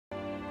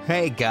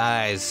Hey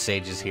guys,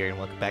 Sages here, and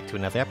welcome back to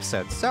another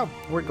episode. So,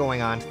 we're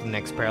going on to the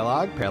next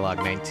paralogue, Paralogue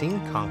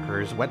 19,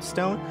 Conqueror's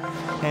Whetstone,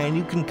 and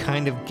you can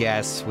kind of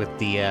guess with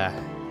the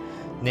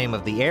name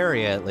of the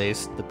area, at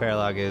least, the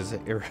paralogue is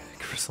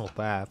Crystal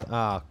Path.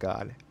 Oh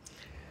god.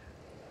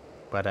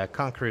 But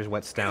Conqueror's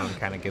Whetstone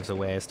kind of gives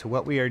away as to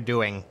what we are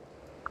doing.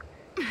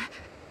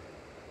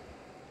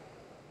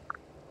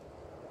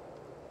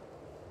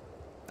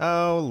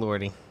 Oh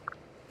lordy.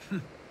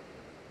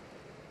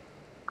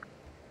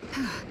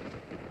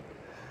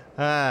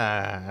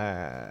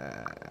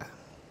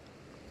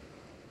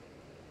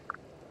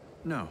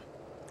 No.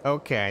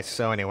 Okay,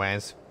 so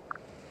anyways.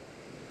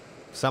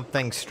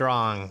 Something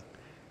strong.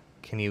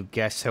 Can you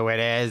guess who it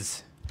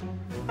is?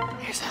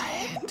 Here's a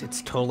hint.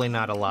 It's totally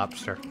not a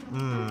lobster.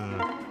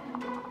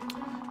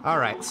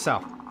 Alright,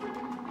 so.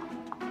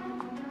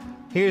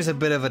 Here's a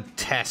bit of a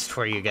test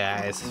for you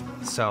guys.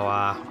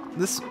 So,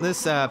 this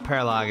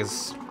paralogue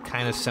is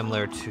kind of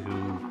similar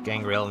to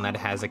Gangrel in that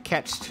it has a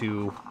catch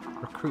to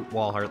recruit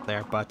Walhart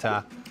there, but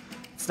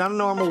it's not a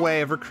normal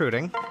way of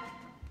recruiting.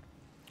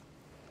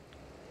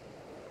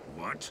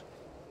 What?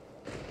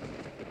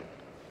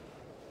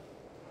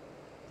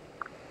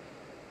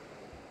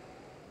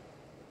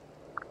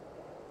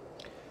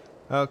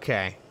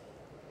 Okay.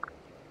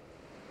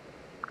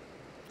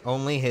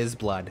 Only his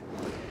blood.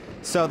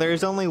 So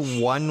there's only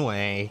one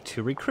way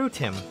to recruit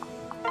him,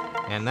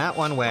 and that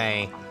one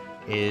way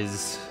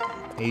is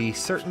a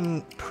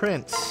certain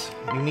prince.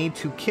 You need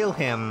to kill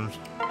him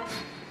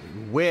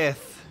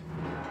with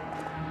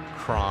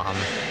Crom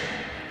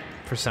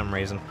for some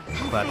reason.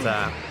 But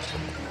the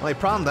only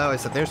problem though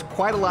is that there's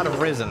quite a lot of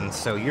Risen,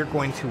 so you're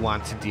going to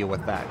want to deal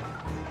with that.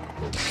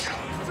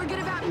 Forget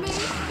about me.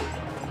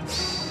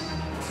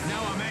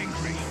 Now I'm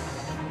angry.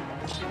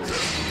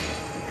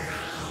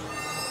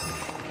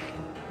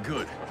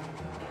 Good.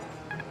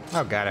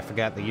 Oh god, I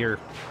forgot that you're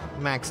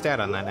maxed out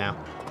on that now.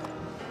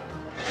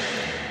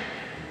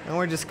 And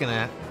we're just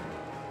gonna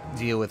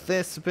deal with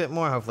this a bit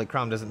more. Hopefully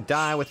Crom doesn't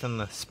die within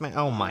the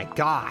oh my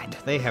god,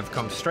 they have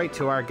come straight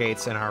to our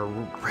gates and are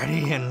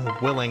ready and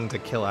willing to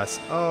kill us.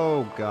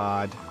 Oh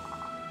god.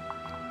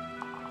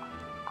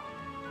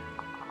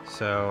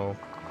 So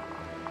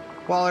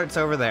Walhart's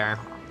over there,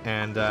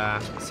 and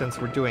since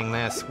we're doing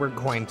this, we're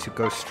going to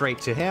go straight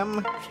to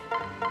him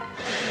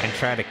and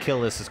try to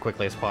kill this as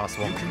quickly as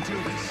possible. You can do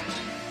this.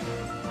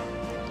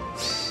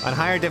 On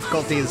higher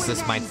difficulties,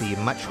 this might be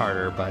much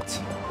harder, but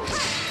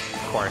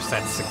of course,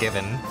 that's a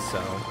given, so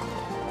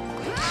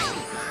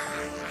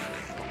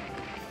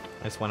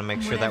I just want to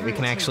make sure that we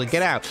can actually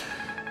get out.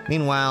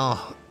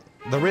 Meanwhile,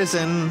 the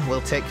Risen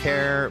will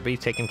be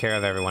taking care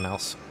of everyone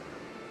else.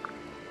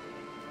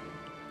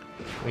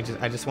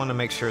 I just want to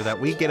make sure that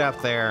we get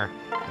up there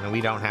and we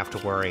don't have to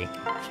worry.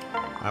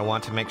 I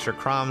want to make sure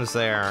Crom's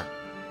there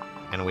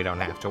and we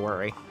don't have to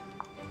worry.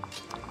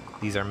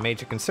 These are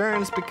major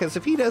concerns because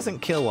if he doesn't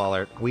kill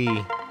Walhart,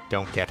 we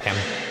don't get him.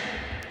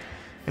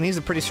 And he's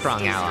a pretty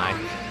strong ally.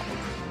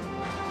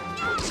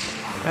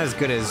 Not as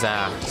good as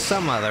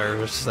some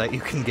others that you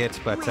can get,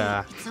 but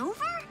It's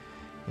over?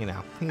 you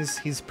know,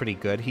 he's pretty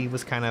good. He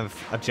was kind of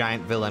a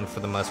giant villain for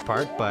the most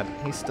part, but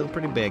he's still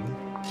pretty big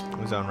in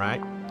his own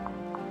right.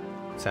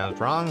 Sounds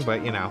wrong,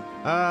 but you know.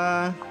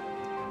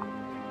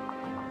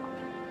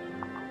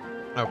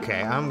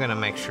 Okay, I'm gonna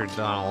make sure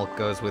Donald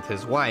goes with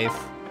his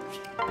wife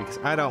because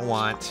I don't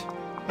want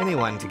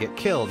anyone to get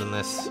killed in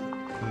this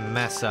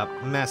messed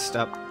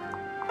up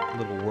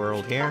little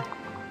world here.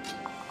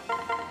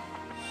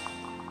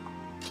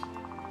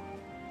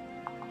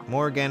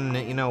 Morgan,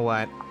 you know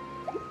what?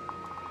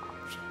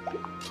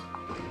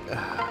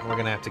 We're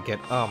gonna have to get...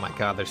 Oh my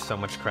god, there's so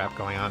much crap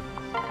going on.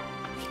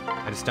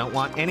 I just don't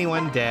want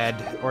anyone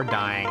dead or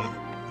dying.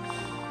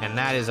 And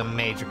that is a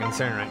major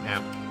concern right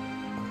now.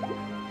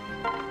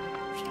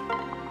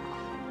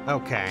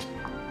 Okay,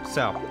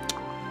 so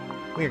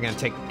we are gonna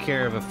take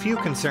care of a few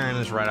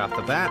concerns right off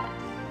the bat.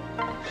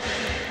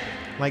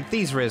 Like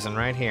these Risen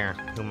right here,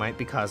 who might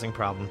be causing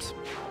problems.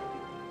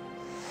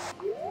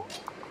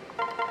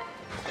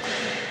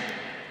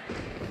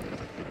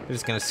 We're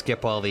just gonna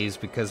skip all these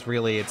because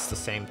really it's the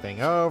same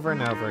thing over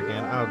and over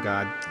again. Oh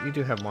god, you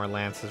do have more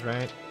lances,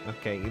 right?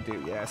 Okay, you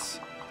do, yes.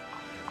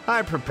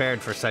 I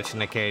prepared for such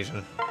an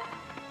occasion.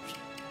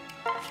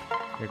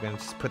 You're gonna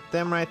just put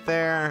them right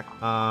there.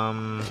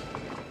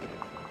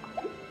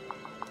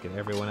 Get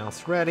everyone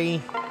else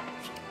ready.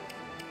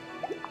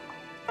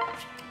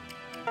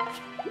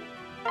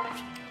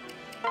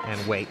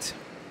 And wait.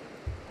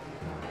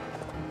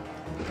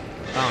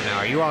 Oh no,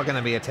 are you all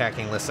gonna be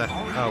attacking Lissa?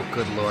 Oh,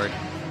 good lord.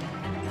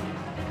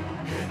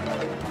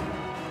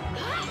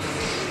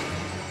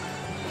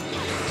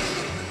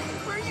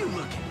 Where are you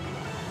looking?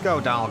 Go,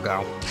 Donald,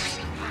 go.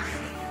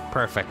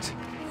 Perfect.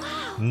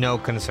 No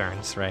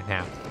concerns right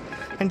now.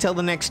 Until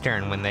the next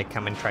turn when they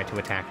come and try to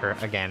attack her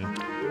again.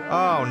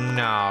 Oh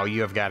no,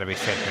 you have got to be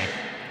shitting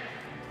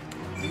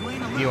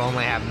me. You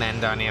only have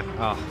mend on you.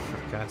 Oh,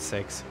 for God's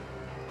sakes.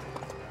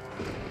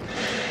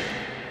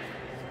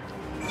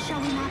 Shall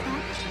we mop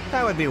up?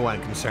 That would be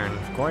one concern,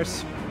 of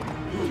course.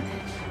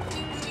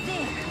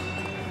 There.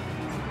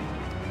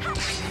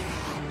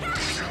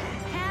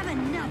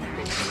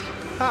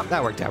 Oh,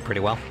 that worked out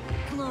pretty well.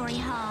 Glory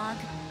hog.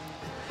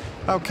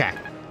 Okay.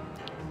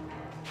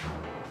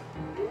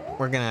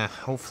 We're gonna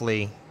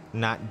hopefully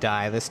not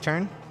die this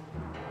turn.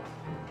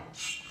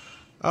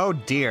 Oh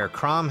dear,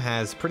 Crom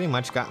has pretty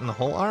much gotten the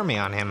whole army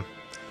on him,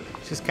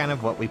 which is kind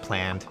of what we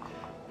planned.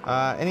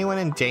 Anyone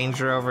in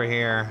danger over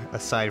here,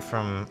 aside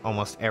from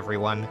almost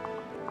everyone?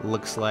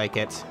 Looks like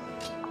it.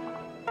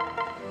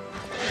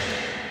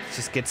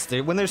 Just gets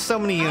there. When there's so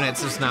many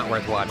units, it's not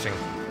worth watching.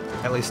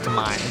 At least in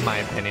my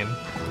opinion.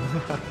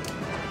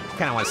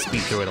 Kind of want to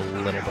speed through it a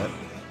little bit.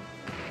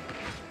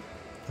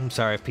 I'm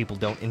sorry if people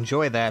don't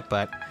enjoy that,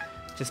 but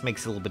it just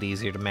makes it a little bit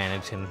easier to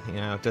manage, and you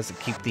know, it doesn't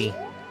keep the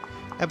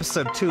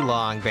episode too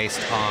long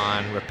based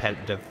on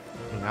repetitive,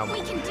 you know,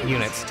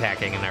 units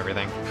attacking and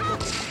everything.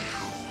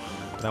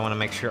 But I want to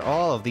make sure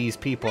all of these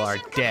people are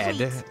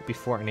dead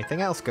before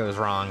anything else goes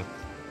wrong.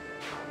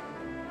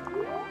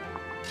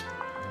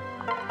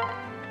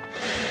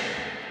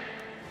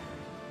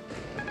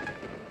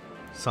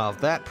 Solve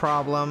that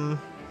problem.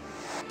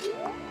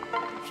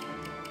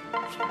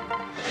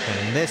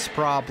 And this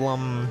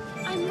problem.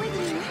 I'm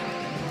with you.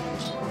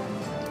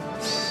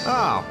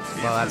 Oh,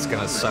 well, that's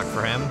gonna suck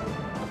for him.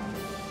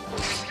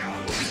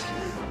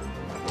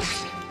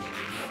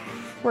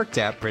 Worked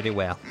out pretty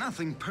well.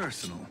 Nothing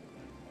personal.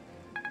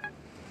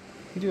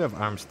 You do have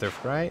arms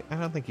thrift, right? I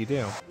don't think you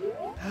do.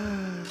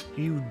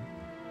 You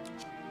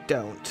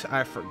don't.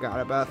 I forgot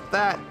about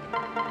that.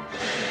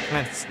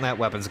 That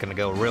weapon's gonna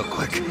go real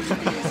quick. This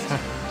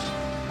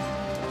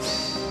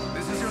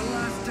is your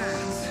last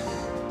dance.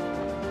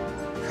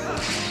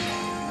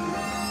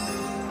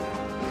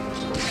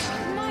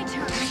 My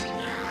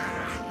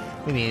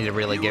turn. We need to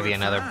really give you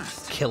another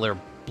killer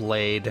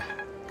blade,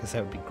 because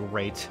that would be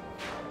great.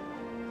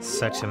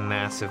 Such a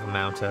massive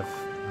amount of,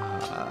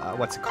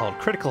 what's it called?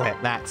 Critical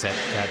hit. That's it.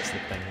 That's the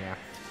thing, yeah.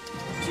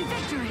 To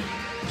victory.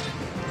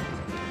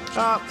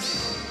 Oh.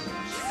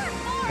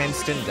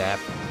 Instant death.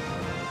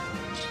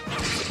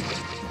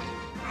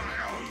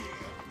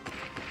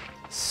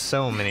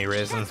 So many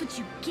risen. That's what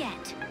you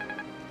get.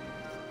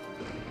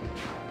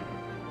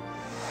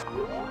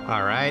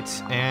 Alright,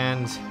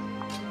 and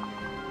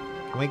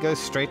can we go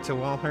straight to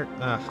Walhart?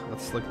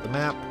 Let's look at the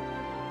map.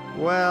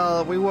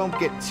 Well, we won't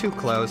get too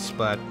close,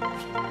 but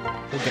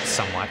we'll get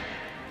somewhat,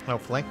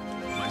 hopefully.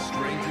 My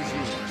strength is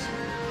yours.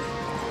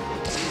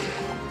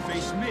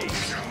 Face me.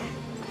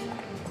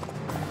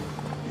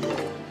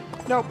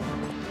 Nope.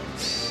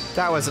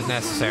 That wasn't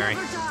necessary,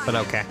 but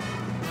okay.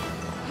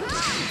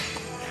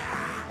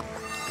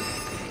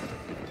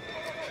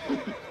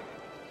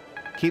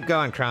 Keep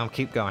going, Crom,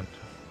 keep going.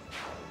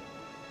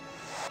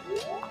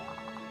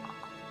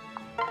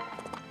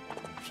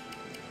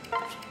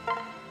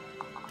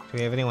 Do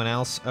we have anyone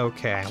else?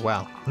 Okay,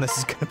 well, this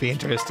is gonna be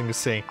interesting to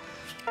see.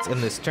 It's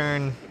in this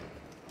turn.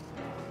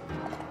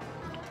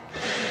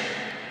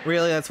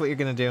 Really, that's what you're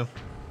gonna do?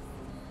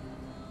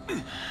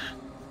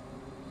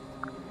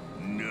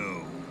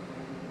 No.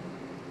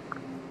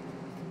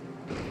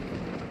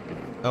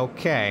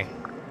 Okay.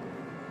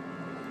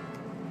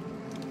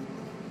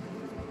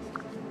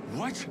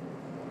 What?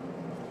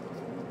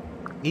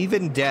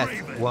 Even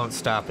death won't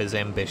stop his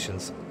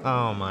ambitions.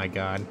 Oh my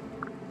god.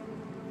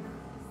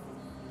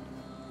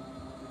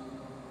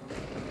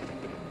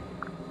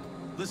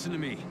 Listen to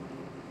me.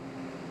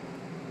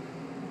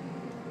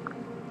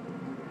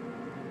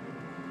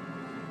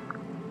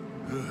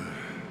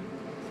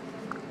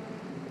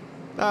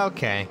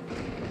 Okay.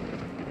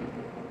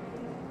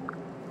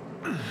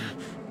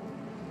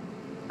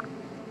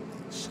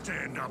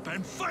 Stand up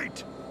and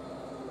fight!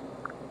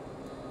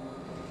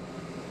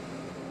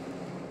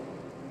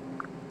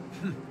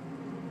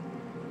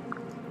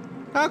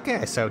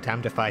 Okay, so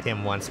time to fight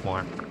him once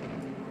more.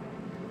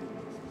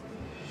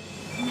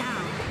 Now.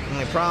 The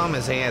only problem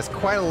is he has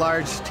quite a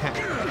large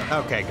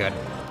okay, good.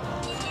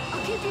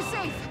 I'll keep you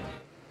safe.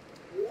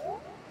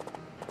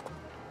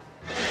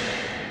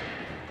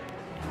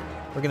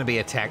 We're gonna be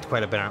attacked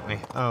quite a bit, aren't we?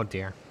 Oh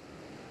dear.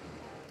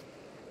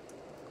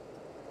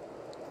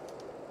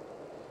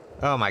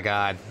 Oh my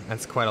god,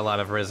 that's quite a lot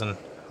of risen.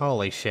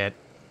 Holy shit.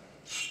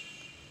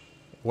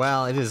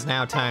 Well, it is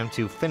now time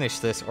to finish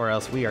this, or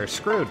else we are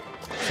screwed,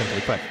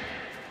 simply put.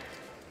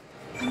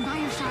 I'm by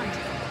your side.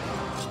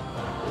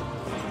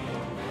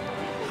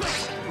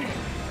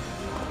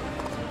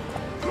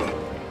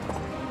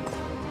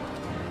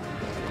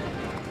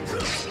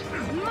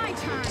 My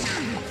turn.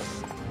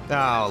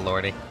 Oh,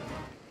 lordy.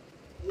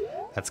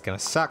 That's gonna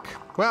suck.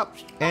 Well,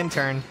 end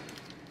turn.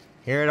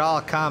 Here it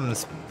all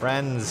comes,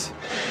 friends.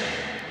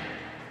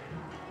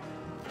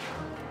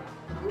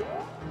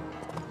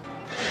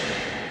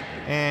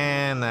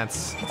 And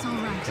that's It's all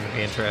right. gonna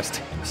be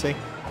interesting. See?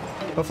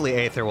 Hopefully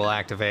Aether will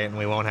activate and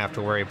we won't have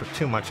to worry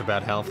too much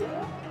about health.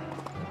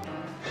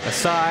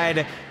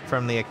 Aside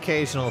from the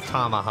occasional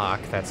tomahawk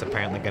that's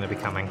apparently gonna be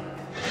coming.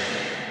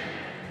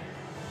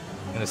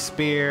 And a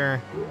spear.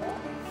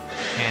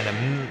 And a...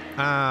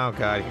 oh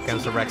god, here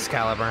comes the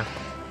Rexcalibur.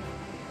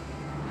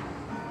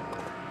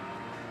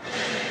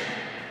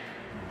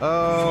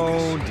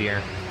 Oh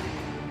dear.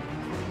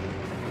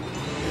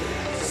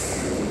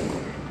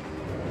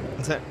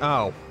 that?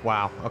 Oh,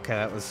 wow. Okay,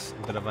 that was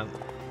a bit of an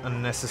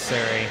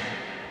unnecessary.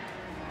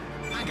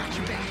 I got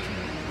your back.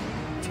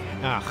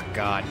 Oh,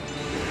 God.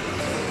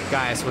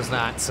 Gaius was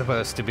not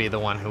supposed to be the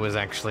one who was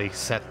actually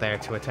set there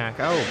to attack.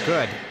 Oh,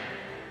 good.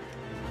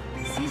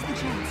 Seize the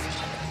chance.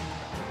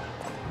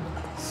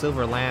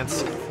 Silver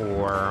Lance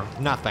for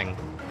nothing.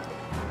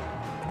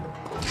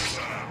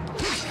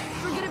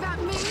 Forget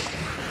about me.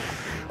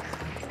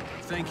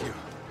 Thank you.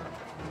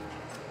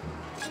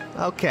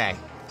 Okay.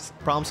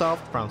 Problem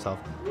solved? Problem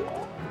solved.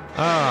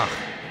 Ugh.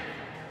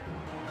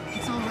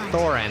 It's all right.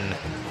 Thorin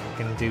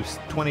can do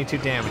 22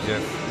 damage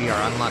if we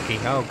are unlucky.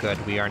 Oh, good.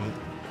 We are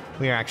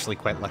actually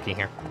quite lucky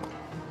here.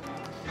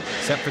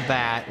 Except for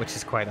that, which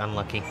is quite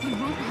unlucky. It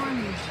won't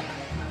harm you.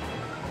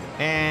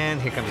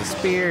 And here comes a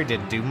spear.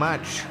 Didn't do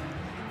much.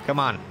 Come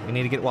on. We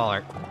need to get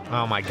Walhart.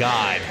 Oh my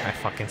God. I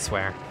fucking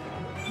swear.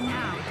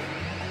 Now.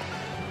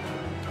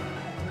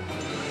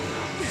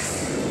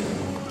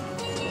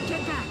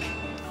 Get back.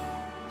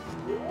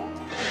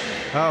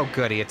 Oh,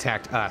 good. He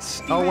attacked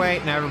us. Oh,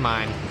 wait. Never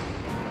mind.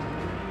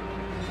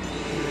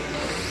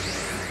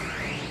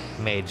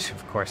 Mage.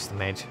 Of course, the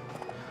mage.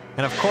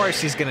 And of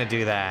course he's gonna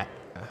do that.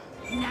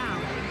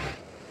 Now.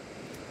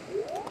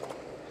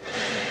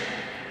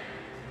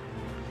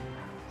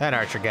 That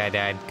archer guy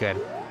died. Good.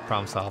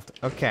 Problem solved.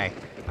 Okay.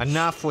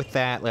 Enough with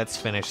that. Let's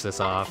finish this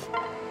off.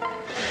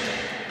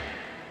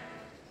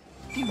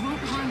 It won't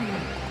harm you.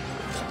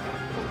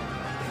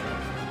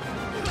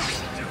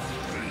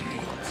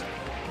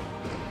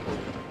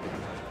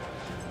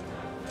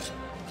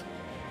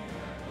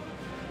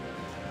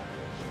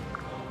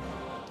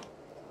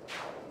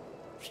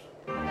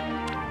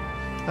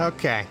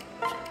 Okay.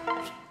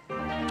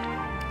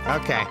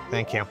 Okay,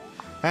 thank you.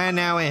 And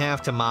now we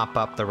have to mop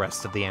up the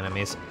rest of the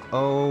enemies.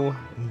 Oh,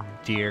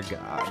 dear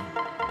God.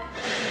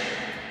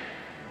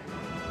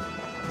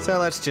 So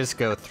let's just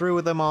go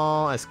through them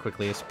all as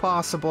quickly as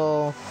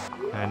possible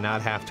and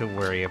not have to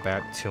worry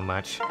about too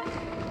much.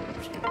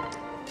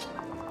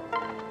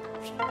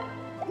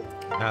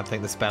 I don't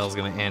think this battle's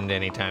gonna end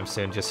anytime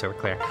soon, just so we're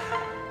clear.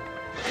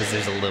 Because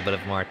there's a little bit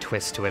of more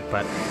twist to it,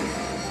 but...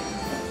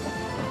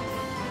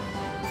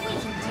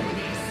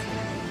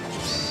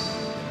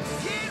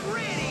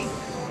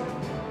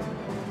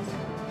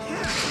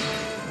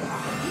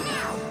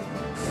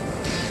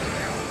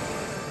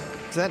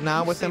 Is that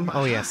not with him?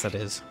 Oh, yes, that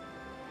is.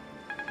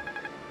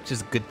 Which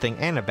is a good thing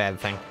and a bad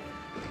thing.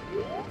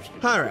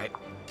 Alright.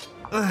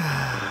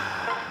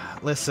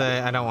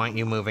 Lissa, I don't want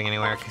you moving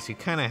anywhere because you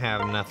kind of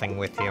have nothing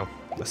with you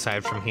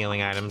aside from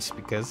healing items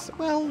because,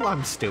 well,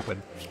 I'm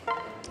stupid.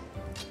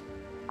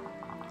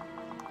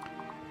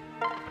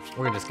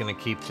 We're just going to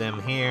keep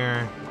them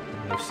here.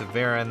 Move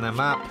Severa and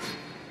them up.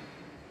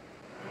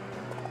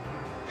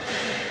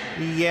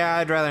 Yeah,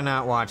 I'd rather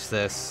not watch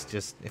this.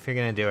 Just, if you're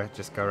going to do it,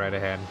 just go right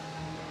ahead.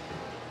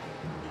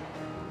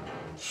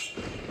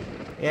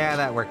 Yeah,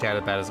 that worked out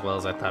about as well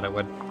as I thought it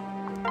would.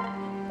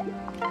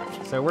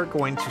 So we're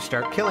going to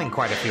start killing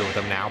quite a few of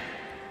them now.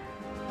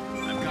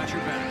 I've got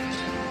your back.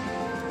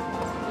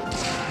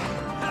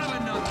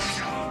 Have another.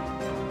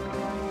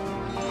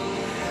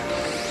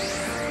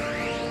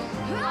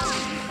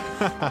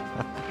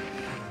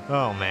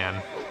 Oh,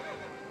 man.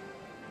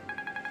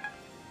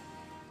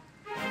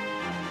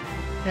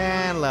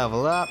 And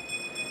level up.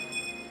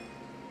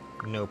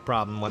 No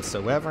problem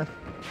whatsoever.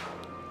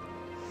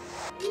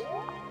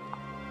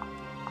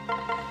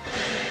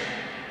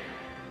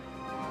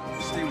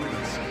 Stay with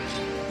us.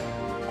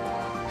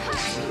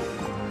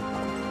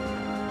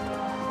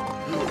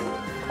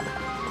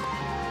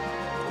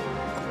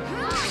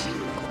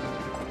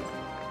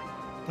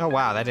 Oh,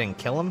 wow, that didn't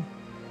kill him?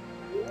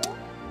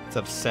 It's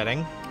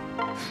upsetting.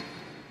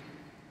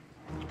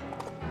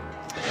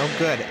 Oh,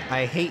 good.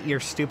 I hate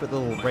your stupid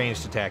little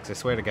ranged attacks, I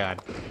swear to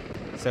God.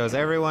 So is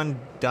everyone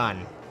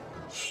done?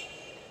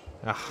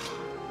 Ugh,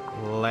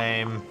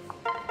 lame.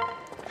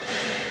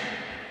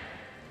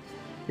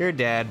 You're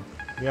dead.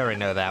 You already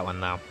know that one,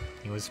 though.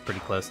 He was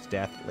pretty close to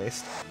death, at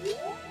least.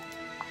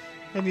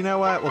 And you know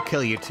what? We'll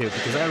kill you, too,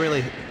 because I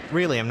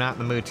really am not in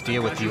the mood to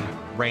deal with you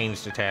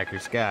ranged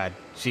attackers. God,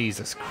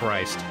 Jesus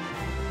Christ.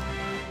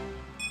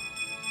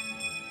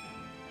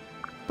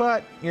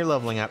 But you're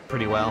leveling up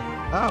pretty well.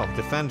 Oh,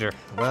 Defender.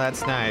 Well,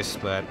 that's nice,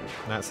 but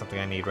not something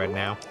I need right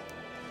now.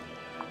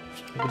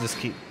 We'll just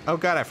keep... Oh,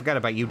 God, I forgot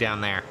about you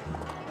down there.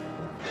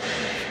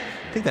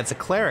 I think that's a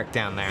cleric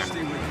down there.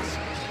 Stay with us.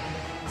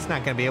 It's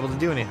not going to be able to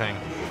do anything.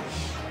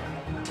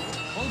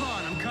 Hold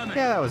on, I'm coming.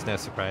 Yeah, that was no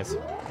surprise.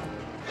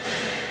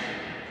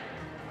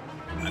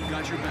 I've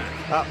got your back.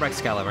 Oh,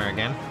 Rexcalibur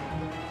again.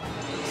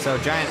 So,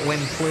 giant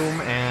wind plume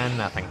and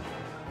nothing.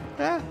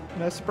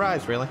 No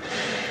surprise, really.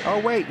 Oh,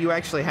 wait, you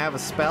actually have a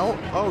spell?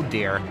 Oh,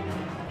 dear.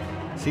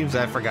 Seems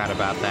I forgot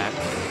about that.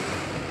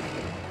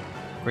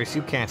 Of course,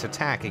 you can't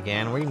attack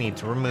again. We need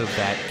to remove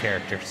that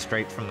character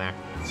straight from there.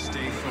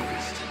 Stay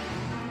focused.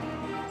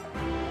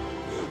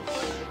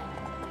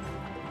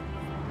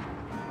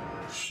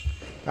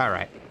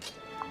 Alright.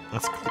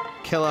 Let's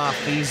kill off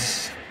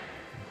these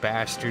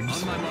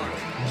bastards. On my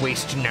mark.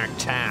 Wasting our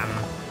time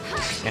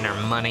and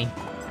our money.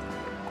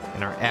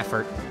 and our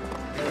effort.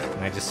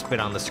 And I just spit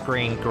on the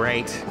screen.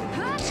 Great.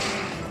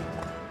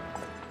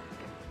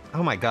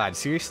 Oh my god,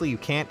 seriously, you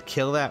can't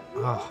kill that?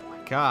 Oh my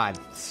god,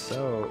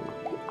 so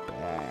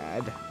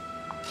bad.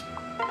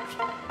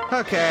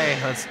 Okay,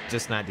 let's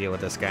just not deal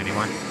with this guy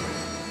anymore.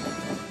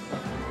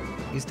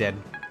 He's dead.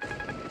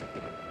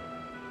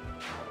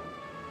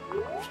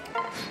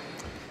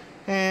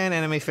 And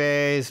enemy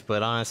phase,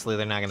 but honestly,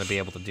 they're not going to be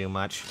able to do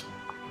much.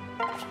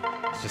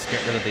 Let's just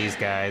get rid of these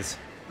guys.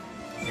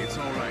 It's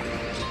all right.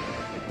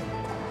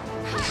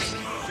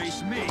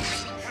 Face me.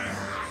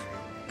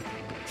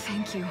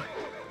 Thank you.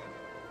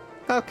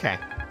 Okay.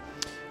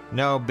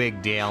 No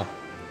big deal.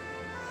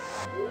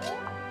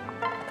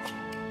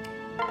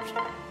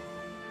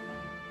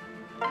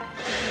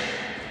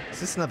 Is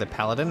this another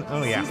paladin?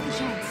 Oh, yeah. Seize the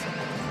chance.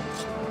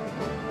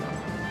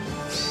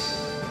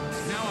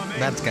 Now I'm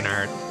That's gonna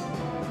hurt.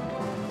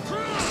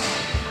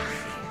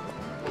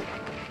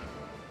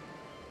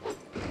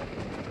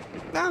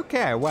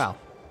 Okay, well.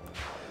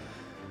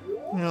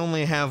 We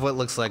only have what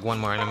looks like one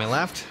more enemy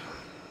left.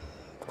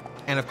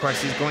 And of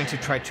course he's going to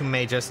try to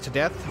mage us to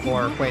death.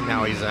 Or, wait,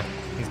 no, he's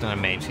not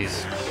a mage,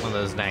 he's one of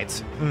those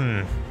knights.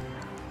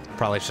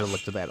 Probably should have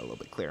looked at that a little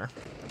bit clearer.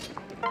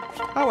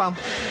 Oh well.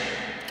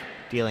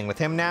 Dealing with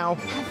him now.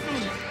 Have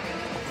faith.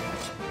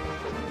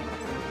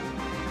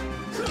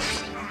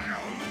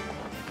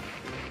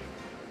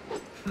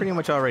 Pretty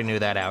much already knew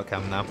that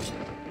outcome, though.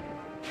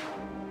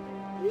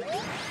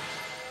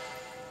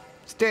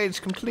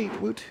 Stage complete,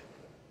 woot.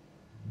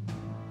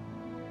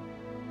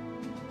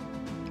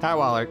 Hi,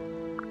 Walhart.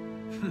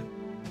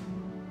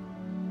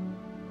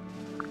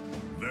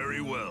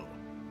 very well.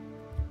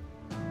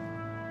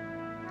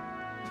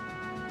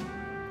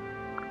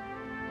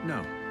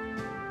 No.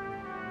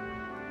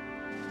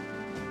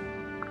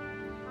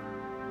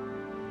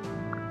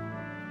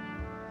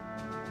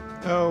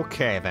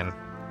 Okay, then.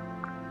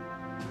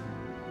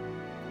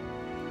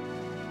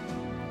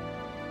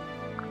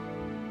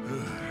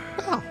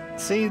 Oh,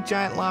 see,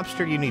 giant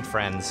lobster, you need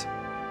friends.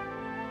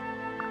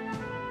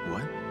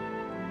 What?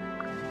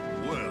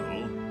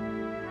 Well,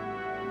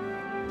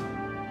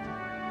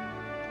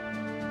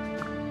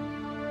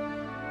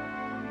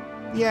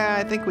 Yeah,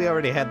 I think we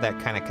already had that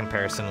kind of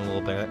comparison a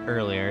little bit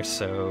earlier,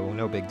 so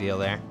no big deal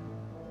there.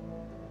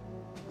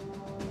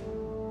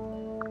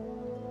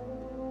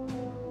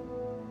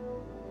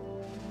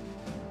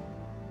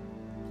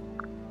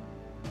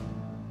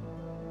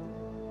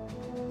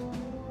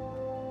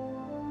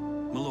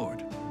 my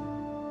lord.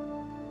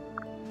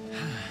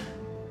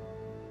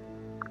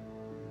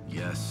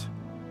 Yes.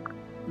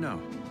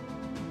 No.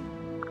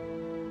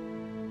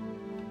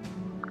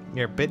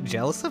 You're a bit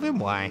jealous of him?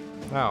 Why?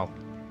 Oh.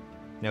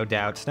 No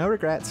doubts, no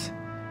regrets.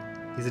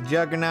 He's a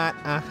juggernaut,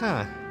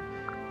 uh-huh.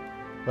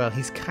 Well,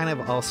 he's kind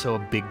of also a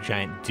big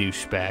giant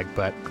douchebag,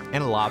 but...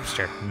 And a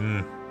lobster.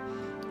 Now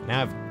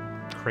I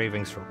have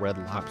cravings for red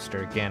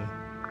lobster again.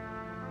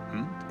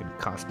 It's gonna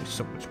cost me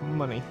so much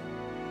money.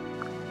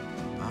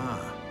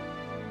 Ah.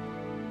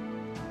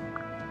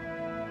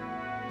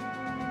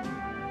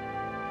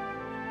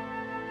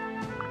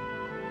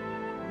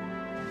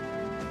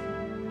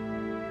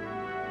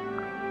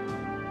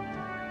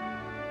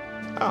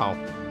 Oh.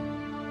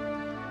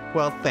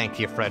 Well, thank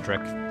you,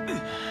 Frederick.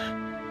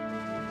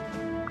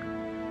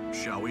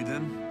 Shall we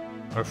then?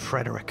 Or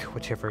Frederick,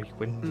 whichever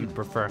you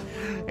prefer.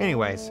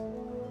 Anyways.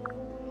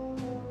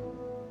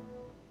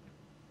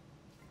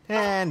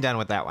 And done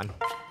with that one.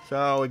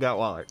 So we got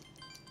Walhart.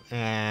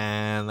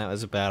 And that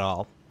was about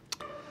all.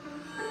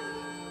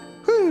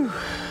 Whew.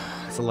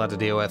 That's a lot to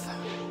deal with.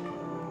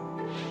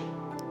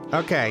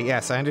 Okay,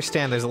 yes, I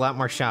understand there's a lot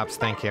more shops,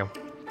 thank you.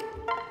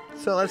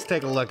 So let's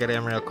take a look at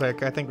him real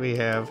quick. I think we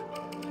have...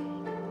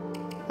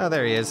 Oh,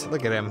 there he is.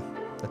 Look at him.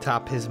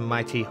 Atop his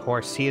mighty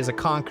horse. He is a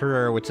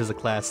conqueror, which is a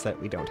class that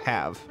we don't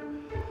have.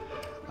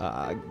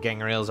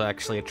 Gangrel's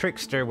actually a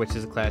trickster, which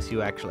is a class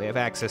you actually have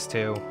access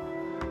to.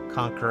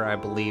 Conqueror, I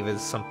believe,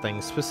 is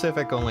something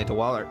specific only to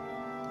Walhart,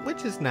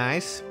 which is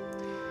nice.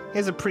 He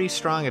has a pretty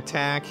strong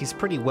attack. He's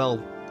pretty well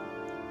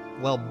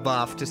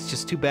buffed. It's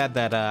just too bad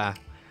that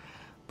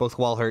both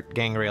Walhart,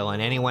 Gangrel,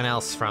 and anyone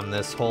else from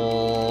this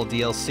whole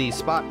DLC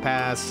spot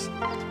pass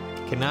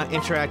cannot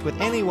interact with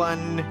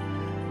anyone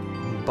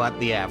but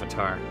the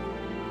Avatar.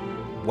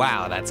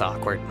 Wow, that's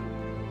awkward.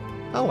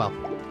 Oh well.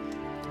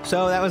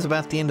 So that was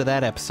about the end of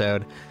that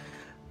episode.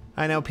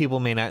 I know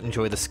people may not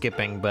enjoy the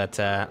skipping, but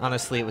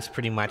honestly, it was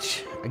pretty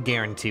much a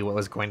guarantee what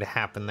was going to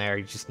happen there.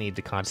 You just need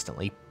to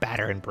constantly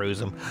batter and bruise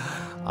them.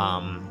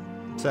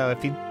 So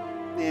if you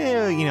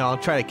know, I'll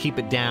try to keep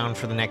it down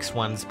for the next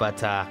ones, but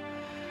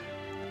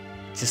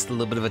just a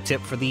little bit of a tip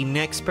for the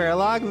next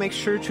paralog, make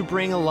sure to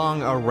bring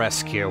along a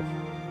rescue.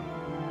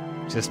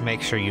 Just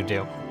make sure you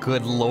do.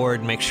 Good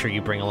lord, make sure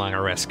you bring along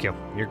a rescue.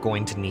 You're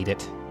going to need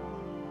it.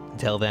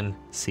 Until then,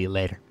 see you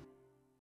later.